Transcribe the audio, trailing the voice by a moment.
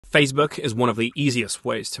Facebook is one of the easiest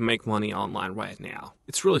ways to make money online right now.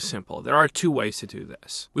 It's really simple. There are two ways to do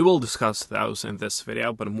this. We will discuss those in this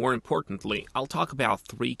video, but more importantly, I'll talk about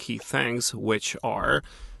three key things, which are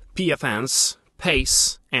PFNs,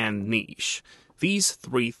 pace, and niche. These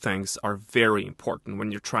three things are very important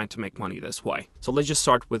when you're trying to make money this way. So let's just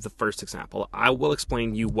start with the first example. I will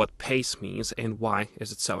explain you what pace means and why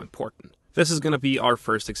is it so important. This is going to be our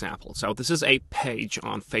first example. So this is a page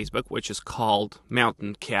on Facebook which is called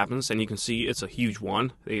Mountain Cabins, and you can see it's a huge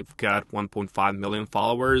one. They've got 1.5 million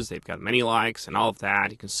followers, they've got many likes and all of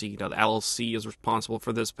that. You can see the LLC is responsible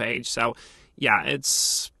for this page. So yeah,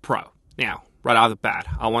 it's pro. Now, right out of the bat,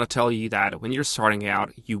 I want to tell you that when you're starting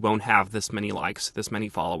out, you won't have this many likes, this many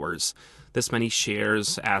followers, this many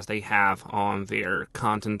shares as they have on their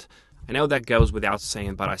content. I know that goes without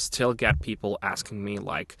saying, but I still get people asking me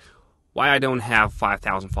like, why I don't have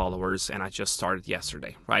 5,000 followers and I just started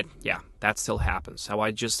yesterday, right? Yeah, that still happens. So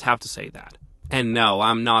I just have to say that. And no,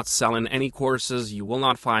 I'm not selling any courses. You will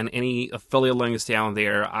not find any affiliate links down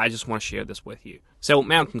there. I just want to share this with you. So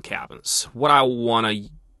Mountain Cabins, what I want to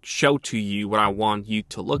show to you, what I want you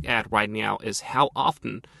to look at right now is how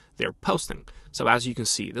often they're posting. So as you can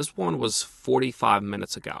see, this one was 45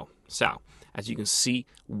 minutes ago. So as you can see,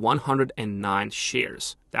 109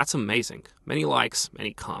 shares. That's amazing. Many likes,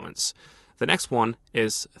 many comments. The next one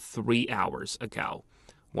is 3 hours ago.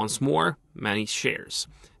 Once more, many shares.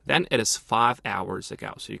 Then it is 5 hours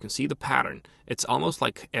ago. So you can see the pattern. It's almost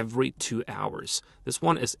like every 2 hours. This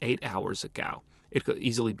one is 8 hours ago. It could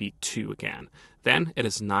easily be 2 again. Then it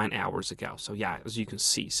is 9 hours ago. So yeah, as you can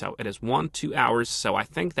see, so it is 2 hours. So I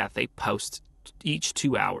think that they post each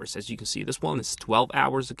 2 hours. As you can see, this one is 12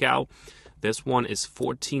 hours ago. This one is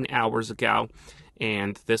 14 hours ago.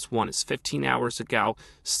 And this one is 15 hours ago.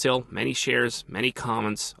 Still many shares, many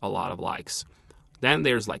comments, a lot of likes. Then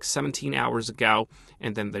there's like 17 hours ago,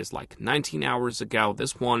 and then there's like 19 hours ago,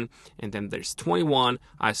 this one, and then there's 21.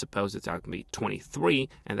 I suppose it's going to be 23,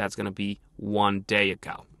 and that's going to be 1 day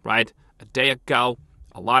ago, right? A day ago,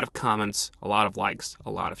 a lot of comments, a lot of likes,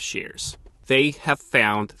 a lot of shares. They have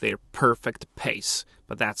found their perfect pace,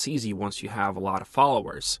 but that's easy once you have a lot of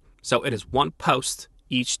followers. So it is one post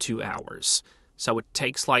each 2 hours. So it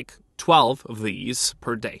takes like 12 of these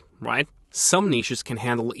per day, right? Some niches can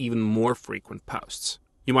handle even more frequent posts.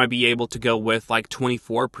 You might be able to go with like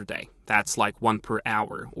 24 per day. That's like 1 per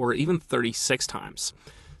hour, or even 36 times.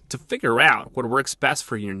 To figure out what works best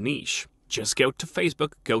for your niche, just go to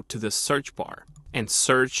Facebook, go to the search bar, and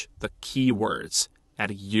search the keywords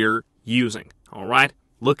that you're using, all right?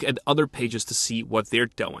 Look at other pages to see what they're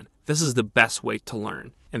doing. This is the best way to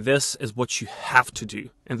learn. And this is what you have to do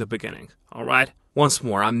in the beginning, all right? Once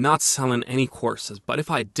more, I'm not selling any courses, but if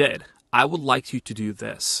I did, I would like you to do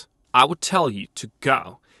this. I would tell you to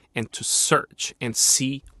go and to search and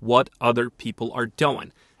see what other people are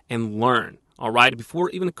doing and learn, all right? Before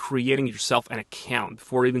even creating yourself an account,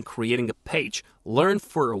 before even creating a page, learn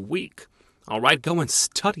for a week, all right? Go and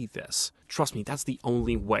study this. Trust me, that's the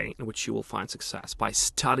only way in which you will find success, by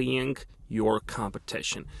studying your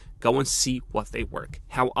competition. Go and see what they work,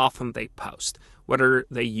 how often they post, whether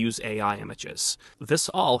they use AI images. This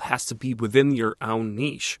all has to be within your own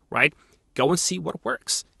niche, right? Go and see what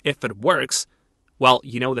works. If it works, well,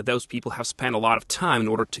 you know that those people have spent a lot of time in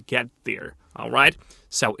order to get there, all right?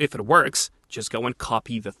 So if it works, just go and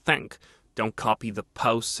copy the thing. Don't copy the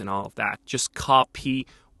posts and all of that. Just copy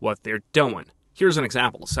what they're doing. Here's an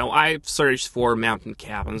example. So I've searched for mountain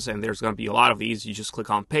cabins, and there's going to be a lot of these. You just click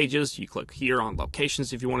on pages, you click here on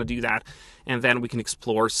locations if you want to do that, and then we can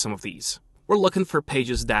explore some of these. We're looking for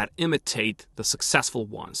pages that imitate the successful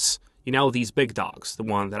ones. You know, these big dogs, the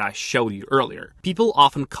one that I showed you earlier. People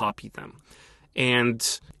often copy them.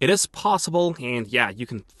 And it is possible, and yeah, you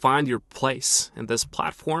can find your place in this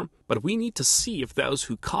platform, but we need to see if those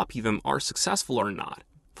who copy them are successful or not.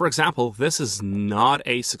 For example, this is not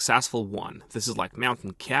a successful one. This is like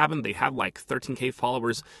Mountain Cabin. They have like 13K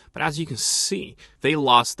followers, but as you can see, they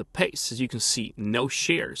lost the pace. As you can see, no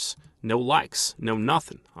shares, no likes, no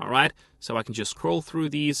nothing, all right? So I can just scroll through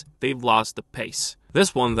these. They've lost the pace.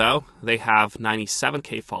 This one, though, they have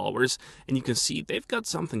 97K followers, and you can see they've got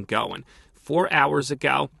something going. 4 hours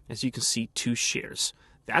ago, as you can see, 2 shares.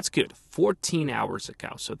 That's good. 14 hours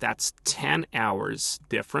ago, so that's 10 hours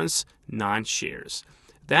difference, 9 shares.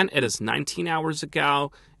 Then it is 19 hours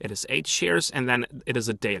ago, it is 8 shares, and then it is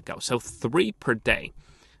a day ago. So 3 per day.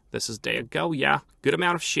 This is day ago, yeah. Good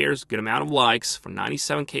amount of shares, good amount of likes for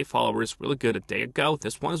 97K followers. Really good a day ago.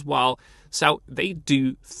 This one as well. So they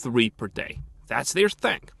do 3 per day. That's their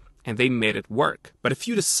thing. And they made it work. But if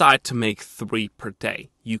you decide to make 3 per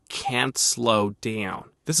day, you can't slow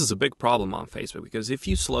down. This is a big problem on Facebook because if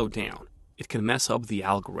you slow down, it can mess up the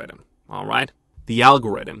algorithm, all right? The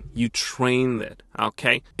algorithm, you train it,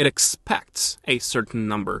 okay? It expects a certain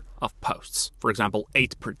number of posts. For example,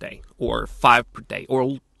 8 per day, or 5 per day,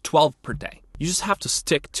 or 12 per day. You just have to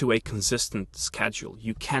stick to a consistent schedule.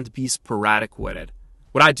 You can't be sporadic with it.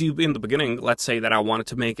 What I do in the beginning, let's say that I wanted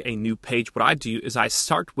to make a new page, what I do is I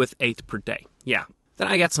start with 8 per day. Yeah, then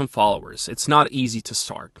I get some followers. It's not easy to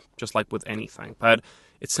start, just like with anything, but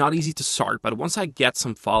it's not easy to start. But once I get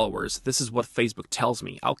some followers, this is what Facebook tells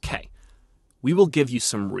me. Okay, we will give you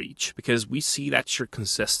some reach because we see that you're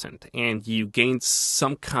consistent and you gained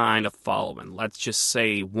some kind of following. Let's just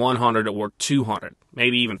say 100 or 200,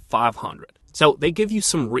 maybe even 500. So they give you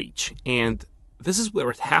some reach, and this is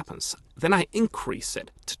where it happens. Then I increase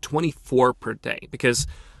it to 24 per day because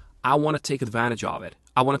I want to take advantage of it.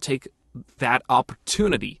 I want to take that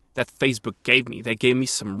opportunity that Facebook gave me. They gave me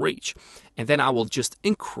some reach. And then I will just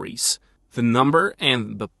increase the number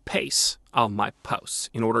and the pace of my posts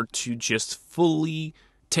in order to just fully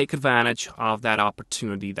take advantage of that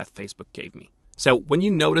opportunity that Facebook gave me. So when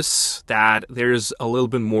you notice that there's a little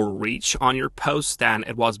bit more reach on your post than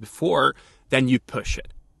it was before, then you push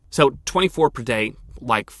it. So 24 per day,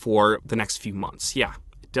 like for the next few months. Yeah,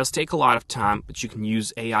 it does take a lot of time, but you can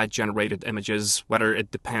use AI-generated images, whether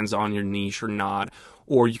it depends on your niche or not,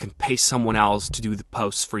 or you can pay someone else to do the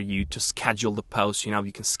posts for you, to schedule the posts.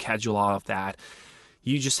 You can schedule all of that.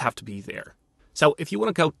 You just have to be there. So if you want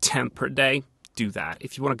to go 10 per day, do that.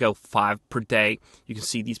 If you want to go 5 per day, you can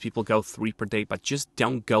see these people go 3 per day, but just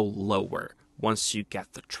don't go lower once you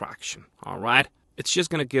get the traction, all right? It's just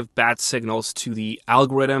going to give bad signals to the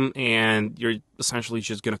algorithm, and you're essentially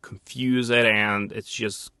just going to confuse it, and it's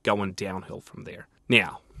just going downhill from there.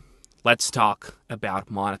 Now, let's talk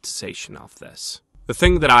about monetization of this. The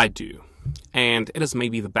thing that I do, and it is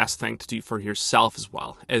maybe the best thing to do for yourself as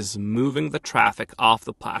well, is moving the traffic off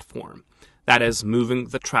the platform. That is moving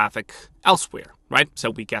the traffic elsewhere, right?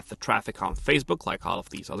 So we get the traffic on Facebook, like all of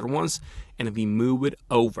these other ones, and we move it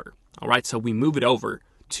over, all right? So we move it over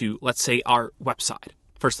to, let's say, our website.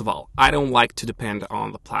 First of all, I don't like to depend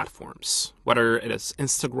on the platforms, whether it is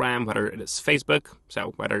Instagram, whether it is Facebook,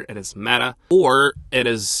 so whether it is Meta, or it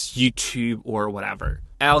is YouTube or whatever.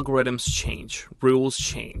 Algorithms change, rules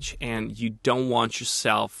change, and you don't want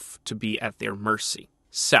yourself to be at their mercy.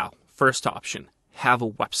 So, first option, have a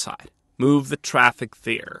website. Move the traffic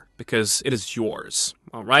there because it is yours,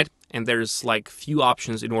 all right? And there's like few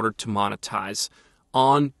options in order to monetize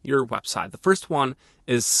on your website. The first one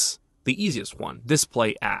is the easiest one,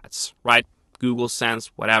 display ads, right? Google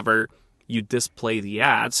Sense, whatever, you display the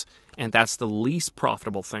ads, and that's the least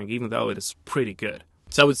profitable thing, even though it is pretty good.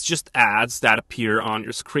 So it's just ads that appear on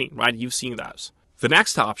your screen, right? You've seen those. The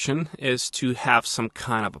next option is to have some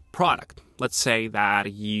kind of a product. Let's say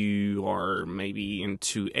that you are maybe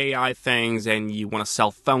into AI things and you want to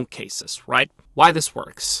sell phone cases, right? Why this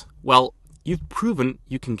works? Well, you've proven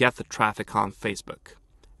you can get the traffic on Facebook.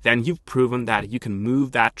 Then you've proven that you can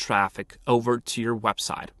move that traffic over to your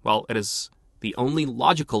website. Well, it is the only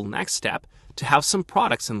logical next step to have some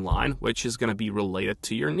products in line, which is going to be related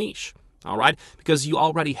to your niche. All right? Because you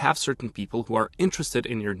already have certain people who are interested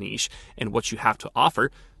in your niche and what you have to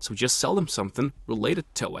offer. So just sell them something related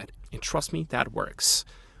to it. And trust me, that works.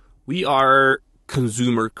 We are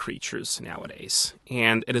consumer creatures nowadays,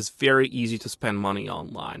 and it is very easy to spend money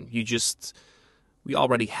online. We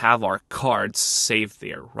already have our cards saved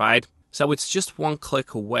there, right? So it's just one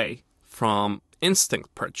click away from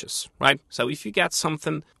instant purchase, right? So if you get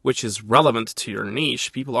something which is relevant to your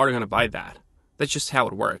niche, people are going to buy that. That's just how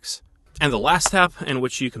it works. And the last step in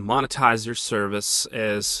which you can monetize your service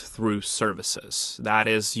is through services. That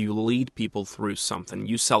is, you lead people through something.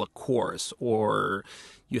 You sell a course, or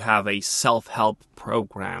you have a self-help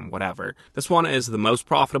program, whatever. This one is the most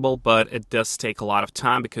profitable, but it does take a lot of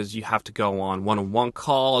time because you have to go on one-on-one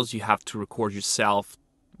calls, you have to record yourself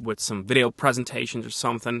with some video presentations or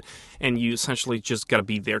something, and you essentially just got to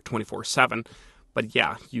be there 24/7. But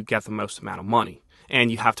yeah, you get the most amount of money,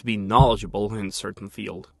 and you have to be knowledgeable in a certain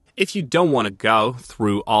field. If you don't want to go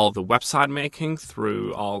through all the website making,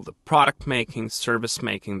 through all the product making, service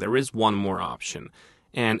making, there is one more option.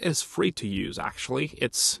 And it's free to use, actually.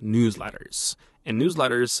 It's newsletters. And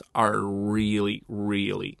newsletters are really,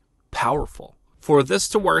 really powerful. For this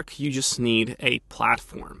to work, you just need a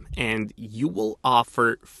platform. And you will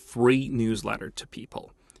offer free newsletter to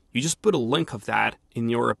people. You just put a link of that in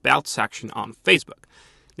your About section on Facebook.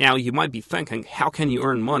 Now, you might be thinking, how can you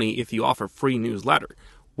earn money if you offer free newsletter?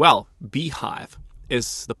 Well, Beehive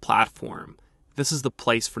is the platform. This is the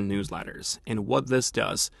place for newsletters. And what this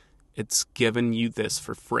does, it's giving you this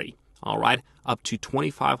for free. All right, up to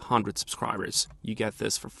 2,500 subscribers, you get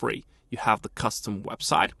this for free. You have the custom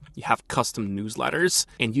website, you have custom newsletters,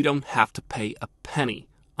 and you don't have to pay a penny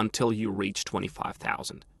until you reach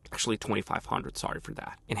 25,000. Actually, 2,500, sorry for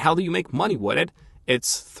that. And how do you make money with it?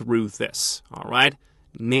 It's through this, all right?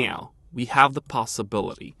 Now, we have the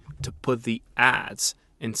possibility to put the ads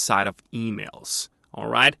inside of emails, all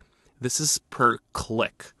right? This is per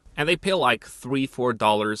click. And they pay like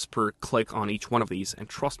 $3-4 per click on each one of these. And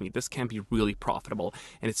trust me, this can be really profitable.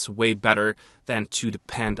 And it's way better than to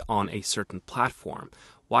depend on a certain platform.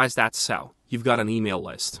 Why is that so? You've got an email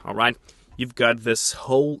list, all right? You've got this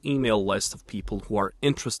whole email list of people who are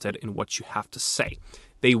interested in what you have to say.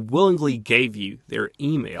 They willingly gave you their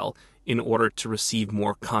email in order to receive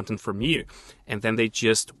more content from you. And then they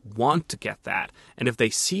just want to get that. And if they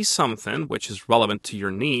see something which is relevant to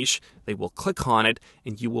your niche, they will click on it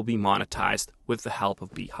and you will be monetized with the help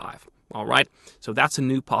of Beehive. All right. So that's a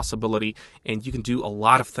new possibility. And you can do a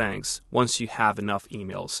lot of things once you have enough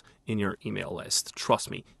emails in your email list. Trust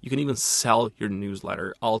me, you can even sell your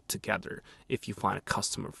newsletter altogether if you find a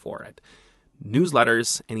customer for it.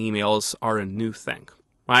 Newsletters and emails are a new thing,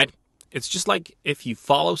 right? It's just like if you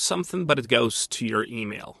follow something, but it goes to your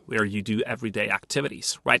email where you do everyday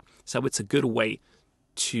activities, right? So it's a good way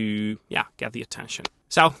to, get the attention.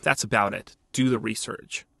 So that's about it. Do the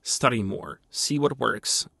research, study more, see what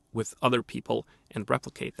works with other people and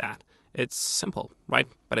replicate that. It's simple, right?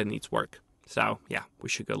 But it needs work. So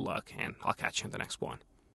wish you good luck and I'll catch you in the next one.